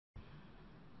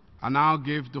I now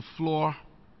give the floor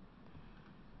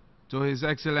to His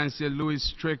Excellency Louis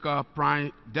STRAKER,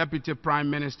 Deputy Prime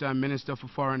Minister and Minister for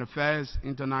Foreign Affairs,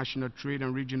 International Trade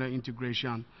and Regional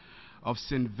Integration of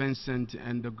St. Vincent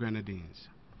and the Grenadines.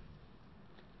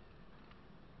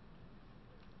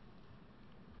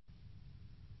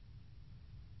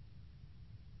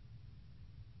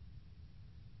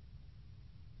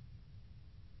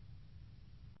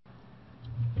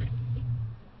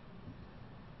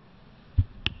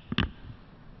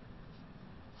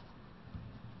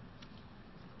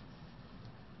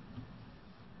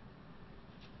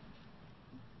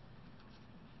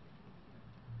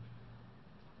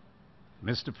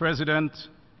 Mr. President,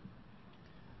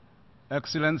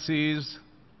 Excellencies,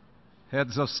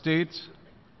 heads of state,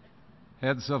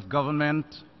 heads of government,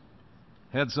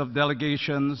 heads of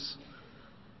delegations,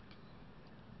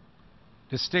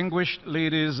 distinguished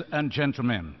ladies and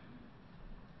gentlemen,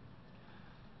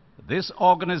 this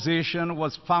organization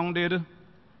was founded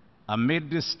amid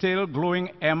the still glowing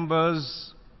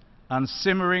embers and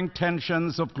simmering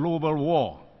tensions of global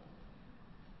war.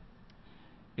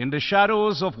 In the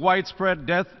shadows of widespread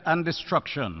death and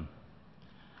destruction,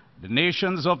 the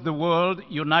nations of the world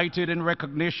united in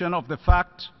recognition of the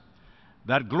fact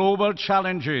that global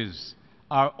challenges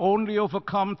are only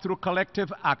overcome through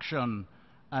collective action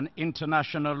and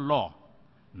international law,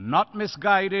 not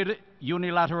misguided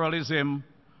unilateralism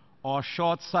or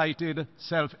short-sighted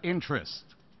self-interest.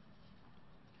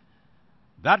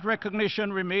 That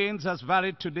recognition remains as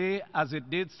valid today as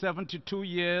it did 72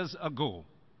 years ago,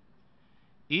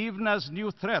 even as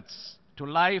new threats to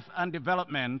life and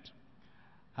development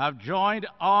have joined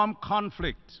armed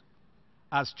conflict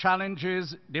as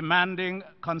challenges demanding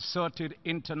concerted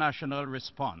international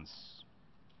response.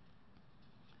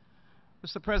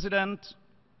 Mr. President,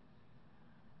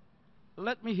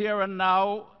 let me here and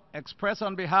now express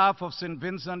on behalf of St.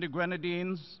 Vincent and the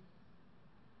Grenadines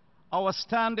our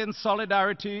stand in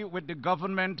solidarity with the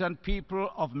government and people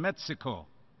of Mexico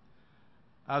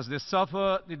as they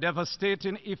suffer the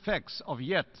devastating effects of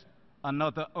yet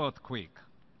another earthquake.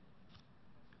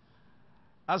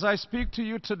 As I speak to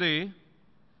you today,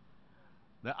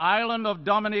 the island of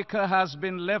Dominica has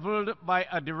been leveled by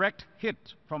a direct hit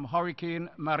from Hurricane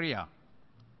Maria.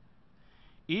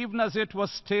 Even as it was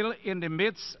still in the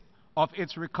midst of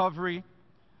its recovery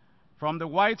from the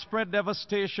widespread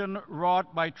devastation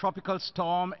wrought by Tropical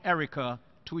Storm Erica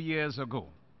 2 years ago.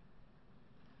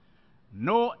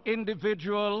 No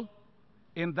individual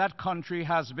in that country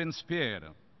has been spared.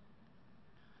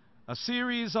 A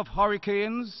series of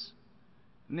hurricanes,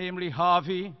 namely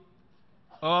Harvey,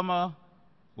 Irma,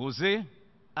 Jose,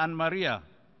 and Maria,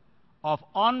 of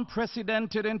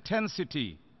unprecedented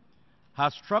intensity,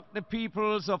 has struck the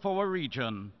peoples of our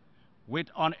region with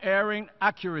unerring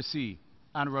accuracy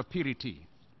and rapidity.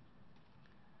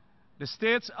 The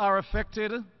states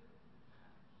affected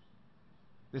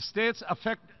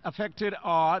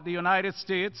are the United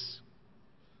States,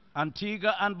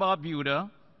 Antigua and Barbuda,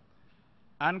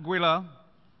 Anguilla,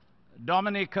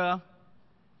 Dominica,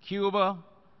 Cuba,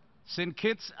 St.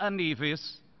 Kitts and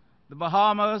Nevis, the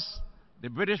Bahamas, the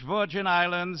British Virgin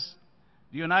Islands,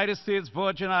 the United States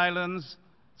Virgin Islands,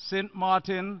 St.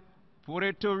 Martin,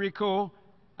 Puerto Rico,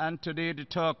 and today the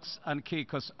Turks and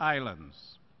Caicos Islands.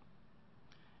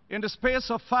 In the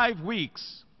space of 5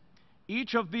 weeks,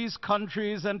 each of these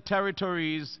countries and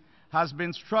territories has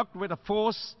been struck with a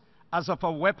force as of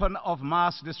a weapon of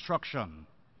mass destruction.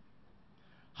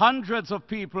 Hundreds of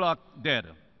people are dead.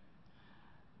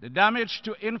 The damage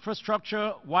to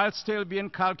infrastructure, while still being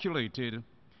calculated,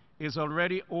 is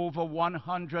already over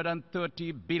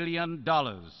 $130 billion.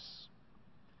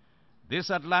 This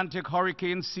Atlantic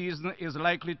hurricane season is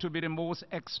likely to be the most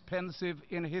expensive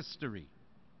in history.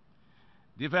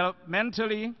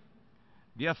 Developmentally,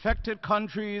 the affected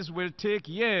countries will take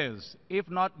years, if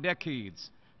not decades,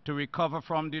 to recover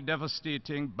from the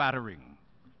devastating battering.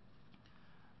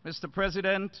 Mr.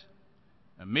 President,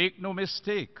 make no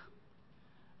mistake,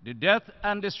 the death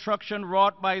and destruction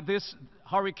wrought by this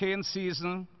hurricane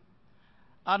season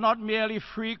are not merely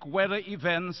freak weather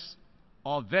events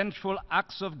or vengeful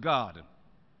acts of God.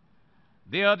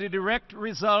 They are the direct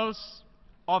results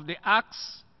of the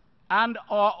acts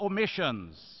and/or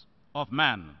omissions of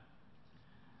man.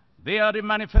 They are the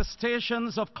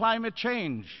manifestations of climate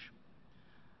change,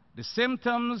 the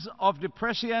symptoms of the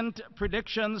prescient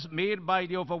predictions made by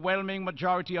the overwhelming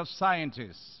majority of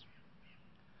scientists.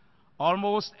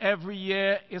 Almost every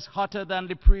year is hotter than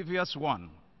the previous one.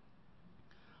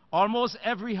 Almost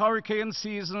every hurricane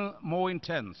season more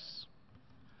intense.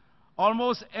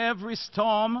 Almost every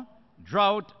storm,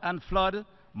 drought, and flood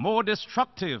more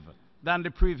destructive than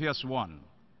the previous one.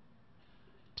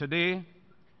 Today,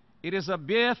 it is a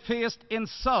bare-faced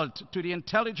insult to the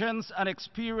intelligence and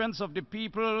experience of the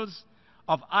peoples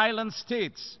of island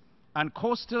states and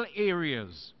coastal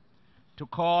areas to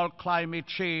call climate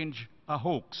change a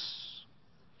hoax.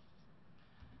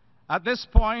 At this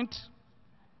point,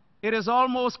 it is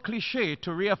almost cliché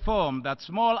to reaffirm that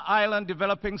small island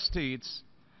developing states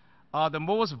are the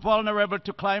most vulnerable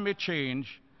to climate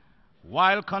change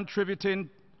while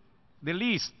contributing the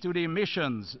least to the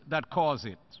emissions that cause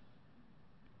it.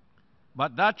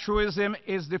 But that truism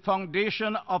is the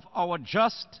foundation of our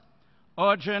just,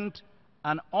 urgent,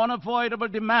 and unavoidable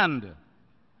demand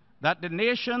that the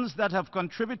nations that have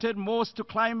contributed most to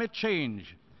climate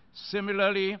change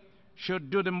similarly should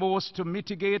do the most to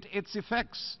mitigate its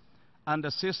effects and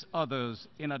assist others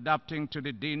in adapting to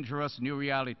the dangerous new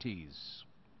realities.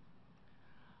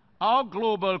 Our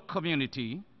global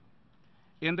community,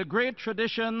 in the great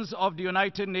traditions of the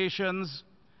United Nations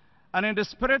and in the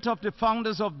spirit of the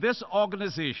founders of this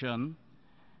organization,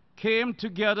 came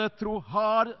together through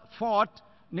hard-fought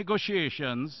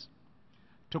negotiations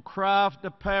to craft the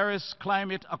Paris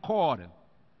Climate Accord,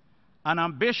 an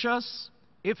ambitious,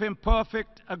 if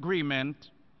imperfect, agreement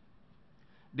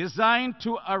designed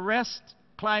to arrest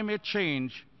climate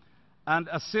change and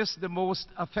assist the most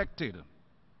affected.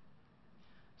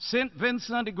 St.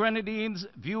 Vincent the Grenadines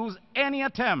views any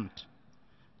attempt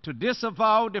to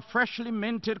disavow the freshly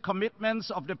minted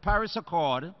commitments of the Paris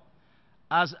Accord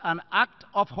as an act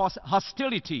of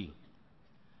hostility,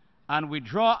 and we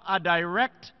draw a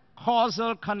direct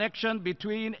causal connection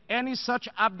between any such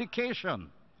abdication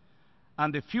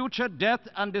and the future death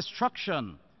and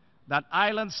destruction that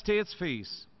island states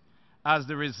face as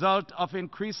the result of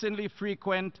increasingly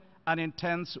frequent and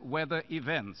intense weather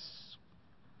events.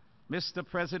 Mr.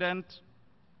 President,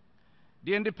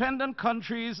 the independent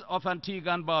countries of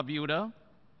Antigua and Barbuda,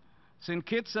 St.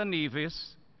 Kitts and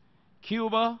Nevis,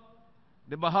 Cuba,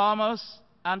 the Bahamas,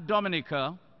 and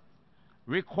Dominica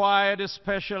require the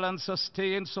special and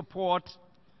sustained support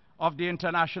of the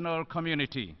international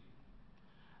community.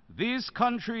 These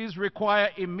countries require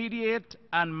immediate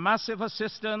and massive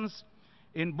assistance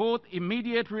in both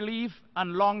immediate relief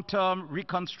and long-term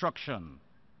reconstruction.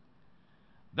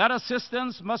 That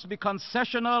assistance must be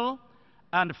concessional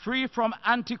and free from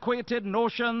antiquated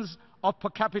notions of per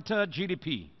capita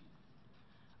GDP.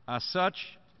 As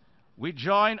such, we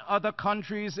join other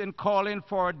countries in calling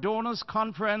for a donors'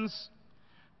 conference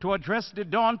to address the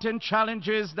daunting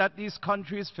challenges that these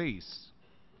countries face.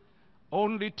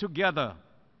 Only together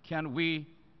can we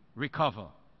recover.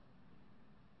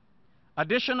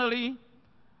 Additionally,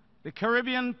 the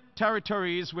Caribbean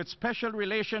territories with special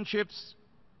relationships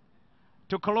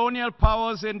to colonial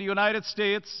powers in the United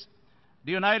States,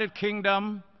 the United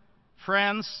Kingdom,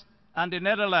 France, and the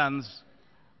Netherlands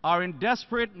are in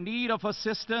desperate need of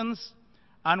assistance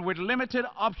and with limited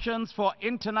options for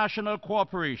international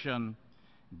cooperation,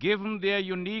 given their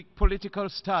unique political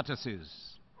statuses.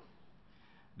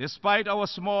 Despite our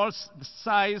small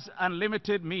size and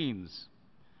limited means,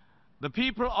 the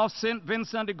people of St.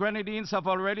 Vincent the Grenadines have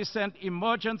already sent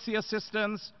emergency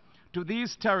assistance to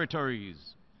these territories,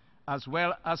 as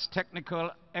well as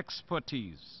technical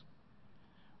expertise.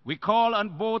 We call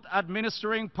on both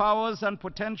administering powers and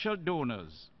potential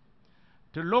donors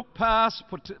to look past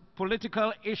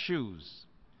political issues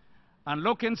and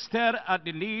look instead at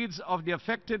the needs of the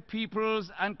affected peoples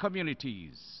and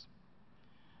communities.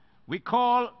 We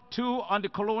call, too, on the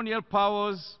colonial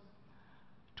powers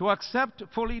to accept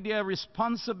fully their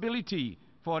responsibility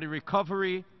for the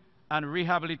recovery and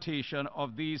rehabilitation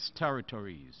of these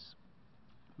territories.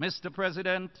 Mr.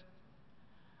 President,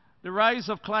 the rise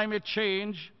of climate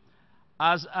change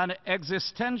as an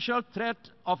existential threat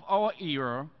of our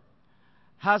era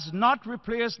has not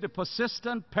replaced the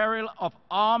persistent peril of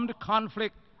armed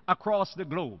conflict across the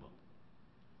globe.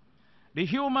 The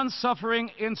human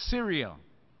suffering in Syria,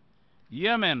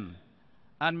 Yemen,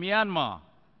 and Myanmar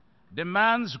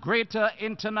demands greater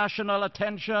international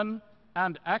attention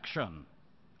and action.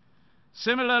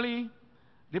 Similarly,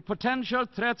 the potential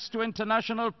threats to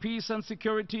international peace and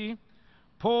security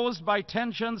posed by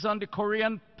tensions on the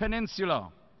Korean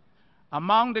Peninsula,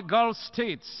 among the Gulf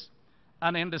states,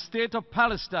 and in the state of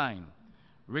Palestine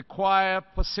require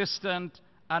persistent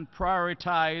and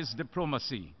prioritized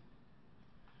diplomacy.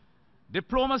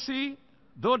 Diplomacy,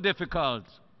 though difficult,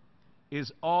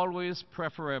 is always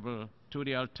preferable to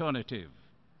the alternative.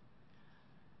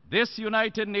 This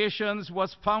United Nations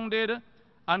was founded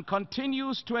and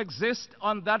continues to exist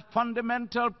on that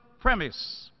fundamental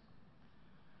premise.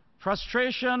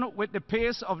 Frustration with the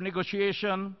pace of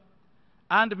negotiation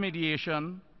and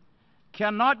mediation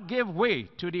cannot give way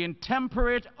to the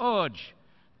intemperate urge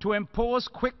to impose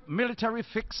quick military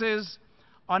fixes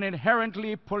on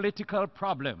inherently political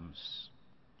problems.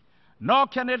 Nor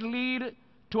can it lead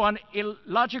to an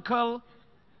illogical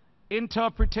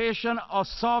interpretation of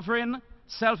sovereign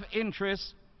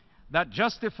self-interest that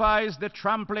justifies the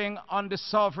trampling on the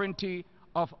sovereignty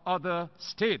of other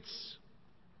states.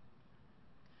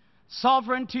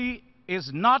 Sovereignty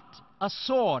is not a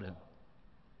sword,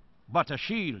 but a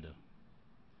shield.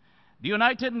 The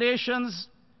United Nations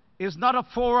is not a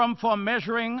forum for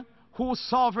measuring whose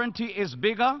sovereignty is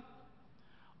bigger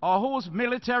or whose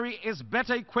military is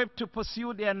better equipped to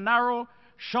pursue their narrow,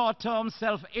 short-term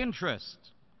self-interest.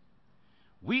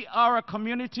 We are a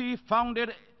community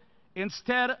founded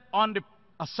instead on the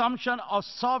assumption of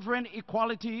sovereign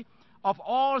equality of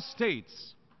all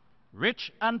states,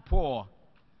 rich and poor,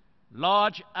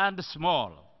 large and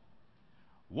small.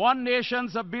 One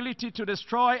nation's ability to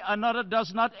destroy another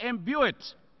does not imbue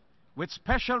it with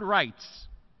special rights,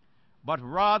 but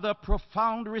rather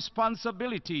profound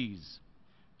responsibilities,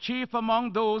 chief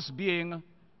among those being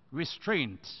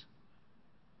restraint.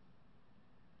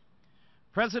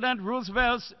 President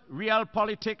Roosevelt's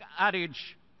realpolitik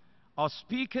adage of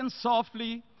speaking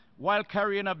softly while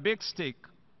carrying a big stick,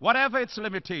 whatever its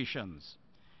limitations,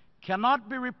 cannot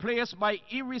be replaced by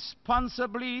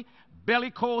irresponsibly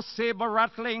bellicose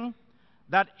saber-rattling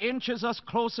that inches us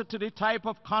closer to the type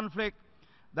of conflict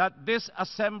that this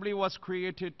assembly was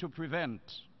created to prevent.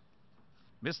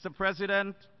 Mr.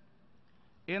 President,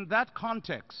 in that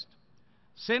context,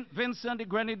 St. Vincent the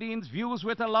Grenadines views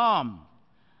with alarm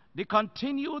the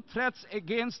continued threats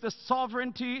against the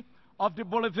sovereignty of the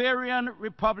Bolivarian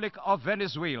Republic of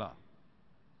Venezuela.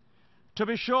 To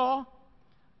be sure,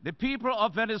 the people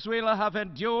of Venezuela have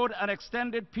endured an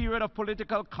extended period of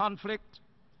political conflict,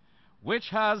 which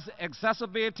has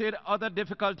exacerbated other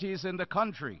difficulties in the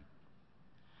country.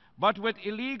 But with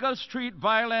illegal street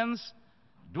violence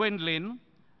dwindling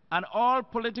and all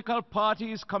political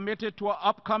parties committed to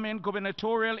upcoming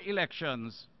gubernatorial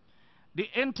elections, the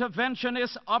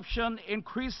interventionist option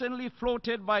increasingly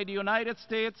floated by the United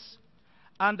States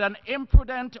and an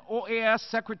imprudent OAS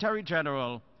Secretary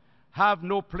General have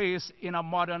no place in a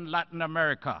modern Latin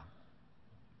America.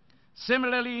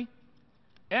 Similarly,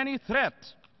 any threat,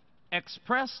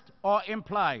 expressed or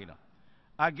implied,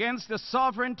 against the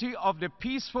sovereignty of the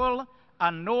peaceful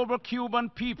and noble Cuban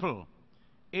people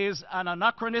is an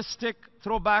anachronistic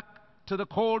throwback to the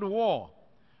Cold War,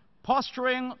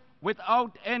 posturing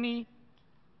without any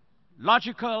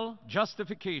logical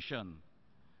justification,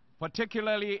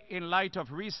 particularly in light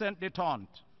of recent détente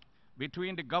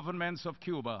between the governments of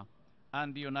Cuba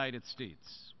and the United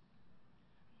States.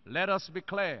 Let us be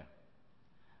clear.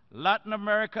 Latin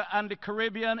America and the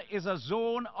Caribbean is a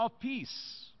zone of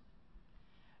peace.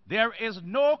 There is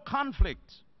no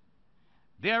conflict.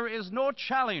 There is no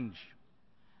challenge.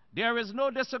 There is no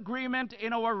disagreement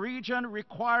in our region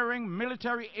requiring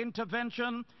military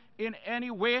intervention in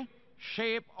any way,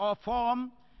 shape, or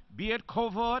form, be it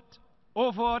covert,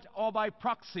 overt, or by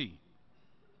proxy.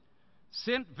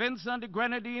 St. Vincent the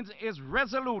Grenadines is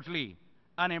resolutely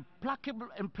and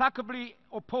implacably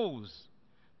opposed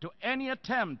to any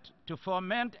attempt to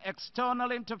foment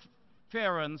external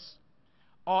interference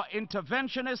or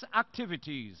interventionist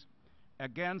activities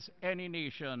against any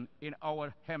nation in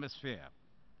our hemisphere.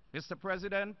 Mr.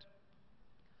 President,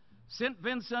 St.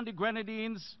 Vincent the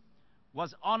Grenadines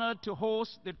was honored to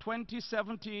host the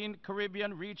 2017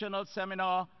 Caribbean Regional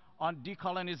Seminar on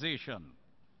Decolonization.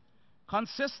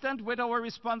 Consistent with our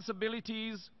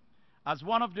responsibilities as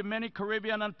one of the many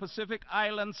Caribbean and Pacific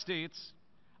island states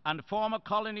and former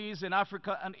colonies in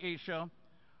Africa and Asia,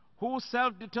 whose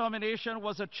self-determination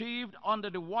was achieved under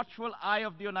the watchful eye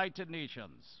of the United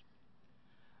Nations.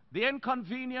 The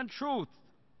inconvenient truth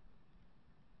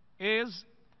is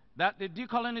that the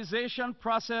decolonization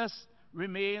process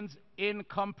remains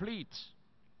incomplete,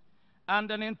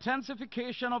 and an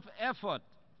intensification of effort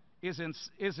is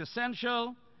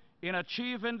essential in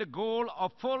achieving the goal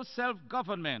of full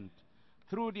self-government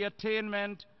through the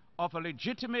attainment of a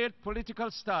legitimate political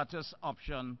status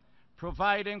option,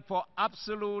 providing for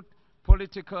absolute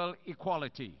political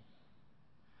equality.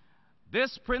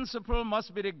 This principle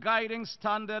must be the guiding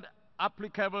standard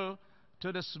applicable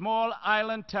to the small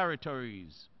island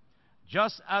territories,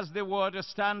 just as they were the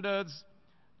standards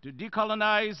to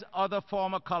decolonize other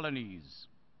former colonies.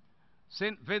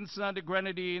 St. Vincent the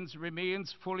Grenadines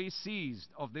remains fully seized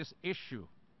of this issue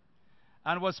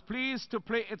and was pleased to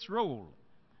play its role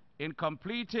in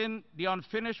completing the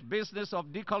unfinished business of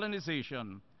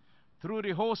decolonization through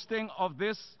the hosting of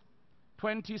this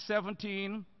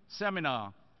 2017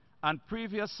 seminar and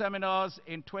previous seminars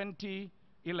in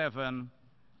 2011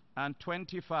 and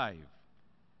 25.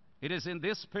 It is in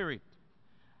this spirit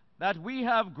that we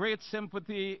have great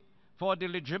sympathy for the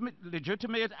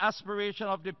legitimate aspiration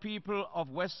of the people of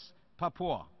West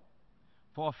Papua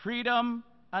for freedom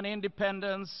and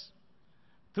independence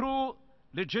through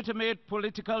legitimate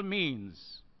political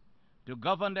means to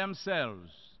govern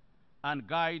themselves and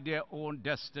guide their own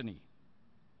destiny.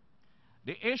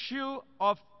 The issue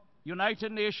of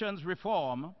United Nations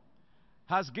reform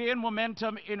has gained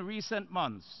momentum in recent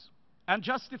months, and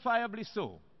justifiably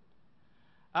so.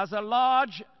 As a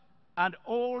large and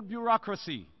old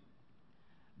bureaucracy,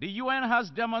 the UN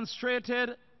has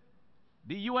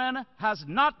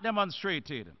not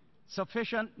demonstrated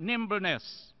sufficient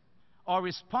nimbleness or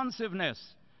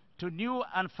responsiveness to new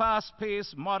and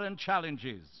fast-paced modern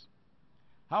challenges.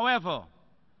 However,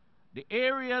 the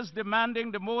areas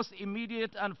demanding the most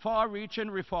immediate and far-reaching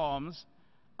reforms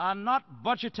are not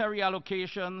budgetary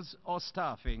allocations or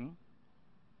staffing,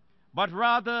 but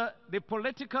rather the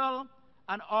political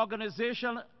and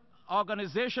organizational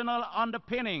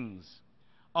underpinnings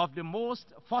of the most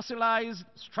fossilized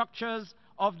structures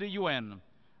of the UN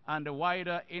and the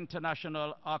wider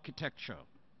international architecture.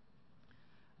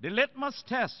 The litmus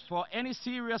test for any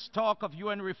serious talk of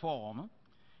UN reform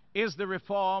is the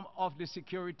reform of the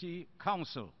Security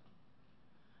Council.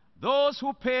 Those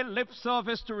who pay lip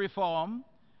service to reform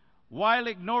while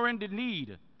ignoring the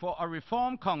need for a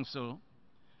reform council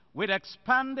with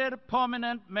expanded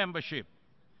permanent membership,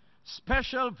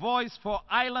 special voice for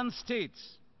island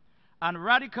states, and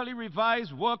radically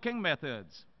revised working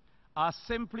methods are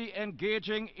simply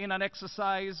engaging in an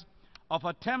exercise of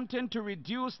attempting to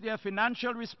reduce their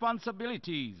financial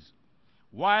responsibilities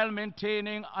while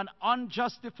maintaining an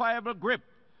unjustifiable grip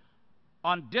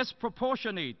on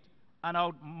disproportionate and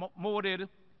outmoded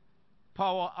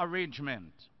power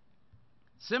arrangement.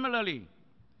 Similarly,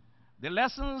 the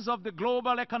lessons of the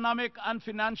global economic and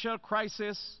financial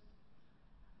crisis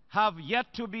have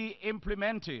yet to be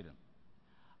implemented.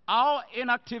 Our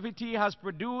inactivity has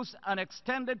produced an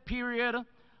extended period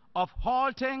of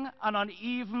halting and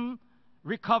uneven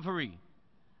recovery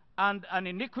and an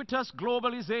iniquitous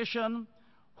globalization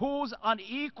whose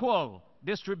unequal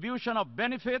distribution of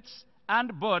benefits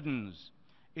and burdens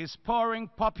is spurring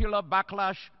popular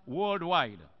backlash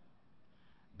worldwide.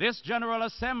 This General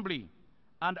Assembly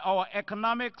and our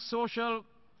Economic Social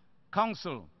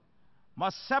Council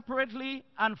must separately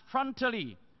and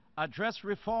frontally address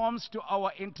reforms to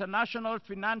our international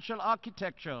financial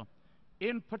architecture,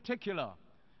 in particular,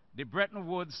 the Bretton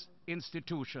Woods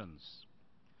institutions.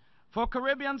 For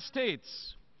Caribbean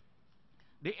states,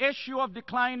 the issue of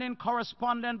declining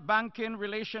correspondent banking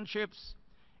relationships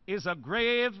is a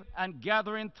grave and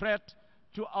gathering threat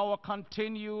to our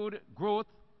continued growth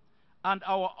and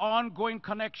our ongoing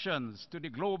connections to the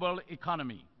global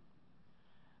economy.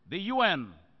 The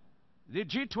UN, the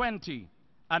G20,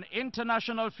 and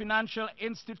international financial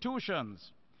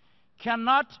institutions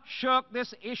cannot shirk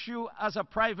this issue as a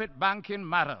private banking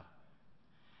matter.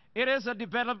 It is a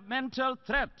developmental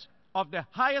threat of the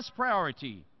highest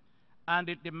priority, and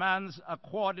it demands a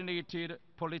coordinated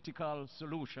political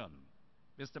solution.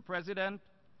 Mr. President,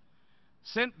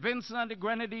 St. Vincent and the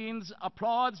Grenadines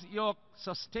applauds your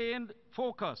sustained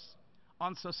focus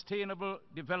on sustainable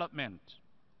development.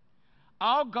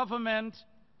 Our government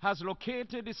has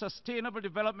located the sustainable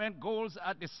development goals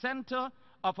at the center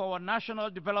of our national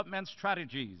development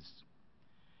strategies.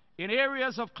 In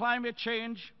areas of climate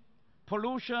change,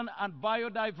 pollution, and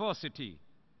biodiversity,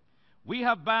 we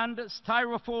have banned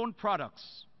styrofoam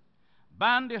products,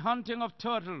 banned the hunting of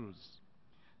turtles,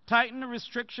 tightened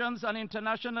restrictions on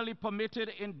internationally permitted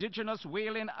indigenous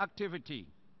whaling activity,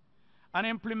 and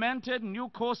implemented new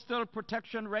coastal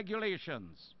protection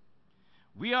regulations.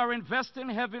 We are investing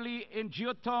heavily in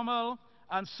geothermal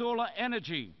and solar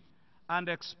energy and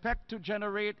expect to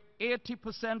generate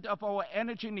 80% of our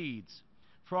energy needs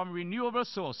from renewable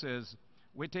sources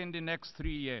within the next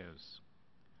 3 years.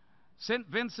 St.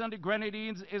 Vincent and the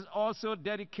Grenadines is also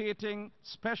dedicating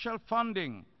special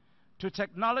funding to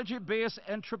technology-based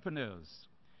entrepreneurs,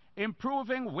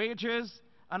 improving wages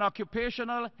and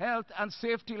occupational health and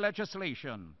safety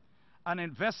legislation, and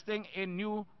investing in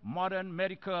new modern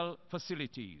medical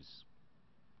facilities.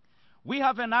 We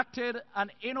have enacted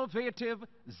an innovative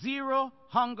Zero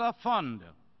Hunger Fund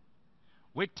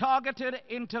with targeted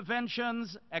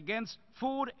interventions against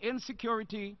food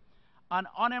insecurity and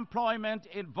unemployment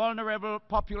in vulnerable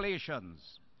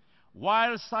populations,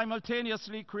 while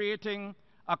simultaneously creating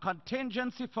a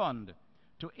contingency fund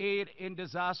to aid in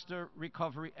disaster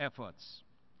recovery efforts.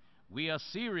 We are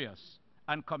serious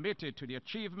and committed to the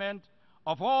achievement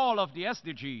of all of the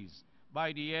SDGs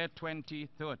by the year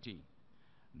 2030.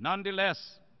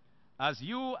 Nonetheless, as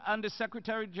you and the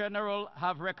Secretary General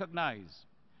have recognized,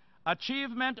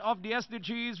 achievement of the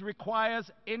SDGs requires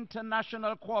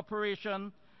international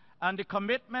cooperation and the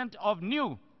commitment of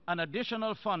new and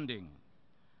additional funding.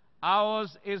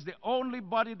 Ours is the only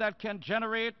body that can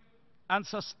generate and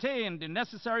sustain the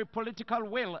necessary political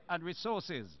will and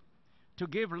resources to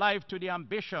give life to the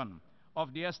ambition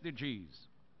of the SDGs.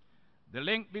 The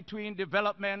link between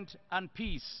development and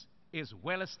peace is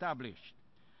well established,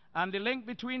 and the link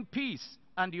between peace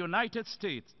and the United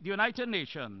States, the United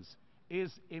Nations,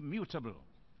 is immutable.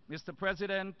 Mr.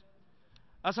 President,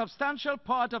 a substantial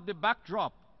part of the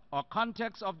backdrop or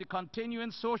context of the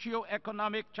continuing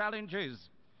socio-economic challenges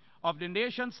of the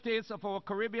nation states of our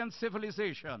Caribbean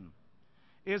civilization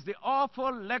is the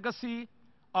awful legacy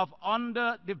of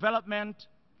underdevelopment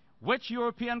which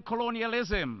European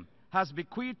colonialism has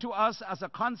bequeathed to us as a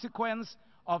consequence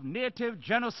of native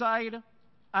genocide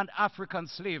and African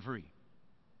slavery.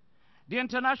 The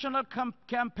international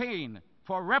campaign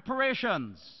for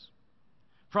reparations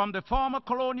from the former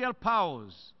colonial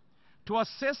powers to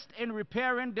assist in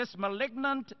repairing this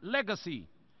malignant legacy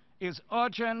is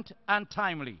urgent and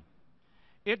timely.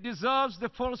 It deserves the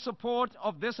full support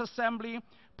of this Assembly,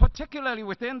 particularly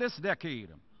within this decade,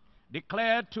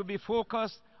 declared to be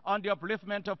focused on the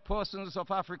upliftment of persons of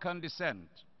African descent.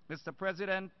 Mr.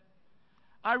 President,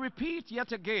 I repeat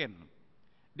yet again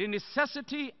the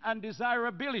necessity and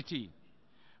desirability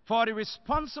for the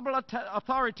responsible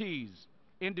authorities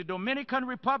in the Dominican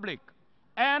Republic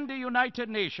and the United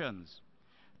Nations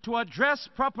to address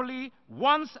properly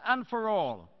once and for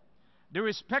all the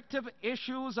respective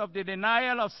issues of the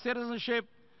denial of citizenship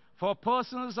for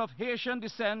persons of Haitian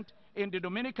descent in the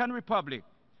Dominican Republic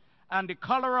and the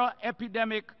cholera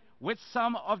epidemic which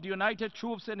some of the United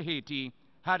troops in Haiti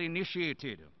had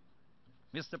initiated.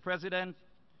 Mr. President,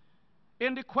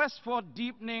 in the quest for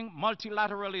deepening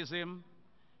multilateralism,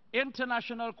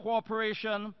 international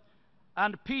cooperation,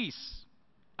 and peace,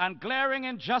 and glaring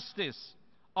injustice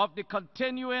of the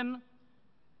continuing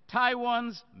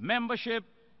Taiwan's membership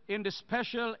in the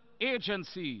special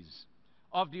agencies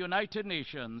of the United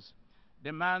Nations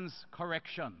demands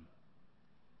correction.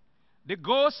 The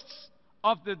ghosts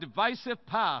of the divisive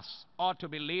past ought to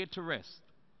be laid to rest.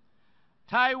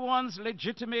 Taiwan's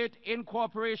legitimate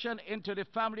incorporation into the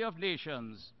family of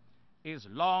nations is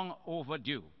long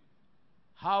overdue.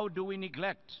 How do we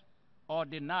neglect or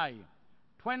deny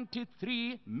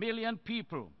 23 million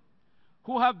people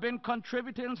who have been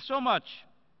contributing so much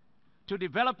to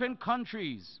developing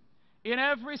countries in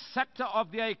every sector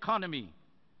of their economy?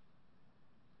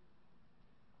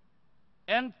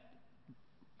 And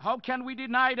how can we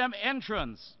deny them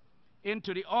entrance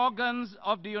into the organs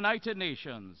of the United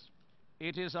Nations?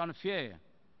 It is unfair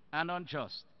and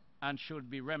unjust and should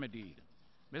be remedied.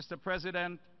 Mr.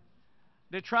 President,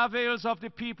 the travails of the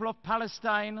people of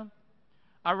Palestine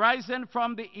arising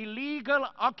from the illegal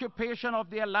occupation of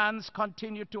their lands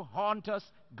continue to haunt us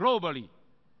globally.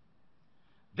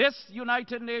 This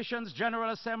United Nations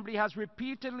General Assembly has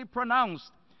repeatedly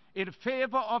pronounced in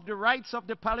favor of the rights of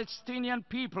the Palestinian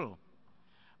people,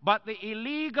 but the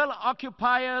illegal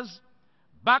occupiers,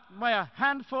 backed by a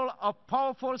handful of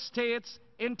powerful states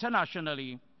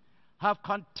internationally, have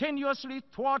continuously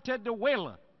thwarted the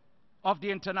will of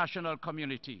the international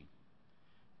community.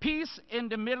 Peace in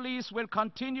the Middle East will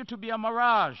continue to be a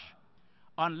mirage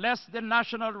unless the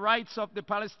national rights of the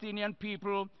Palestinian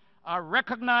people are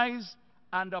recognized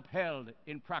and upheld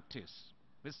in practice.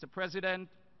 Mr. President,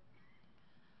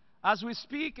 as we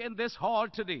speak in this hall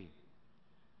today,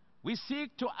 we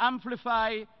seek to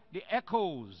amplify the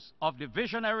echoes of the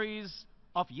visionaries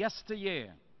of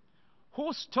yesteryear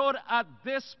who stood at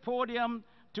this podium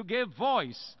to give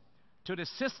voice to the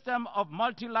system of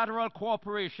multilateral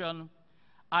cooperation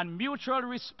and mutual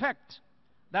respect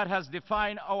that has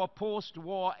defined our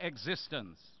post-war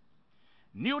existence.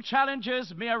 New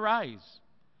challenges may arise,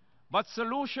 but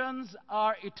solutions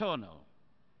are eternal.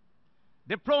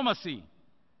 Diplomacy,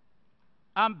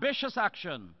 ambitious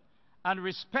action, and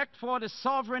respect for the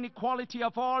sovereign equality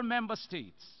of all member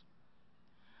states.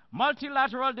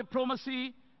 Multilateral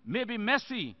diplomacy may be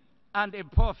messy and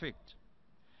imperfect.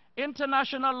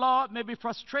 International law may be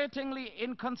frustratingly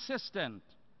inconsistent.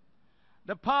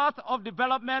 The path of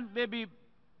development may be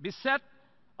beset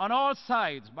on all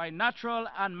sides by natural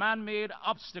and man-made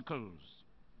obstacles.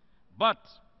 But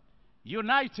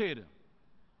united,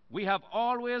 we have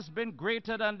always been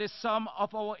greater than the sum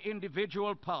of our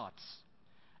individual parts.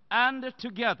 And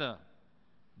together,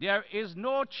 there is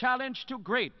no challenge too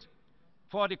great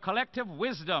for the collective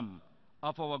wisdom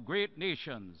of our great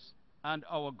nations and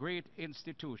our great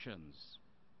institutions.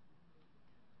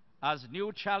 as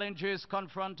new challenges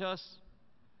confront us,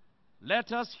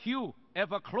 let us hew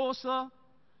ever closer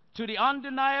to the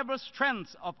undeniable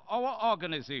strengths of our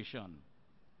organization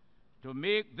to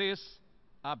make this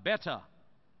a better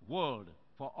world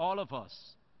for all of us.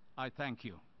 I thank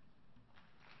you.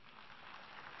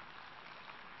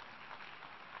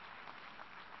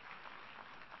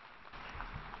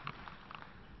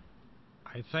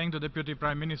 I thank the Deputy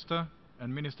Prime Minister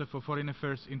and Minister for Foreign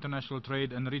Affairs, International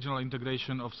Trade and Regional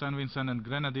Integration of St. Vincent and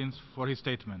Grenadines for his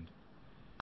statement.